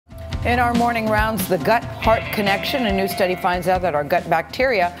In our morning rounds, the gut-heart connection. A new study finds out that our gut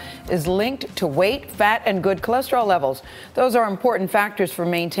bacteria is linked to weight, fat, and good cholesterol levels. Those are important factors for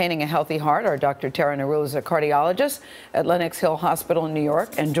maintaining a healthy heart. Our Dr. Narula is a cardiologist at Lenox Hill Hospital in New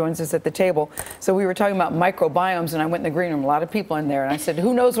York and joins us at the table. So we were talking about microbiomes, and I went in the green room, a lot of people in there, and I said,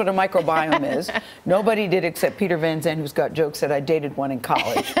 who knows what a microbiome is? Nobody did except Peter Van Zandt, who's got jokes that I dated one in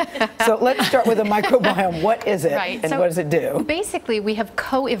college. So let's start with a microbiome. What is it, and what does it do? Basically, we have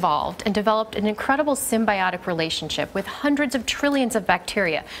co-evolved and developed an incredible symbiotic relationship with hundreds of trillions of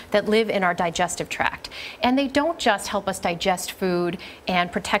bacteria that live in our digestive tract. And they don't just help us digest food and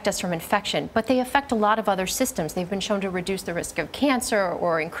protect us from infection, but they affect a lot of other systems. They've been shown to reduce the risk of cancer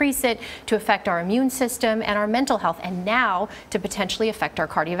or increase it, to affect our immune system and our mental health, and now to potentially affect our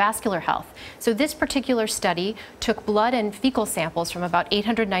cardiovascular health. So this particular study took blood and fecal samples from about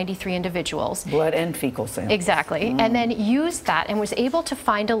 893 individuals. Blood and fecal samples. Exactly. And then used that and was able to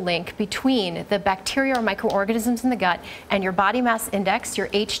find a link between the bacteria or microorganisms in the gut and your body mass index, your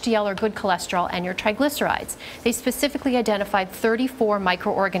HDL or good cholesterol, and your triglycerides. They specifically identified 34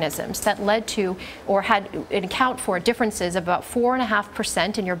 microorganisms that led to or had an account for differences of about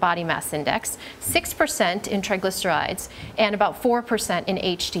 4.5% in your body mass index, 6% in triglycerides, and about 4% in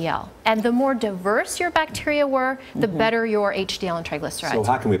HDL. And the more diverse your bacteria were, the better your HDL and triglycerides. So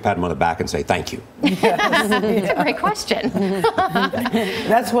how can we pat him on the back and say thank you? That's a great question.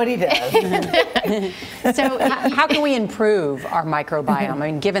 That's what he does. So how can we improve our microbiome? I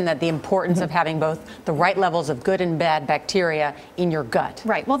mean, given that the importance of having both the right levels of good and bad bacteria in your gut.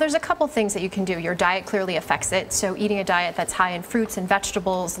 Right. Well, there's a couple things that you can do. Your diet clearly affects it. So eating a diet that's high in fruits and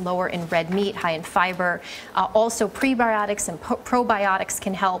vegetables, lower in red meat, high in fiber. Also prebiotics and probiotics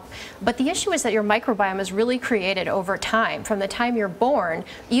can help. But the issue is that your microbiome is really created over time. From the time you're born,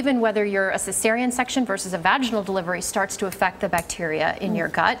 even whether you're a cesarean section versus a vaginal delivery starts to affect the bacteria in your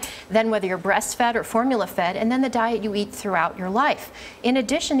gut. Then whether you're breastfed or formula fed, and then the diet you eat throughout your life. In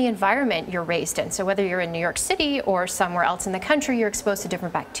addition, the environment you're raised in. So whether you're in New York City or somewhere else in the country, you're exposed to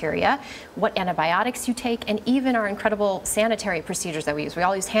different bacteria, what antibiotics you take, and even our incredible sanitary procedures that we use. We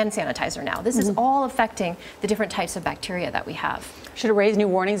all use hand sanitizer now. This is all affecting the different types of bacteria that we have. Should it raise new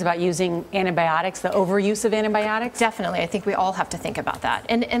warnings about using antibiotics, the overuse of antibiotics? Definitely. I think we all have to think about that.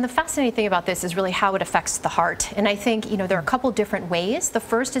 And the fascinating thing about this is really how it affects the heart. And I think, you know, there are a couple different ways. The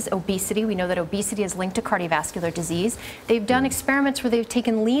first is obesity. We know that obesity is linked to cardiovascular disease. They've done experiments where they've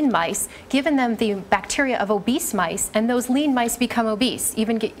taken lean mice, given them the bacteria of obese mice, and those lean mice become obese,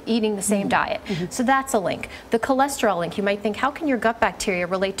 even eating the same diet. So that's a link. The cholesterol link, you might think, how can your gut bacteria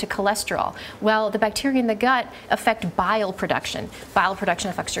relate to cholesterol? Well, the bacteria in the gut affect bile production. Bile production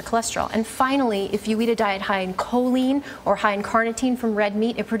affects your cholesterol. And finally, if you eat a diet high in choline or high in carnitine from red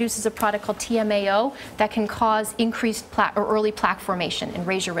meat, it produces a product called TMAO that can cause increased or early plaque formation and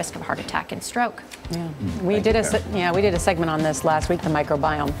raise your risk of heart attack and stroke. Yeah. We did a segment on this last week, the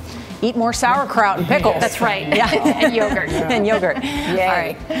microbiome. Eat more sauerkraut and pickles. That's right. Yeah. And yogurt. And yogurt.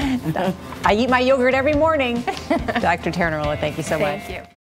 Yay. All right. I eat my yogurt every morning. Dr. Narula, thank you so much. Thank you.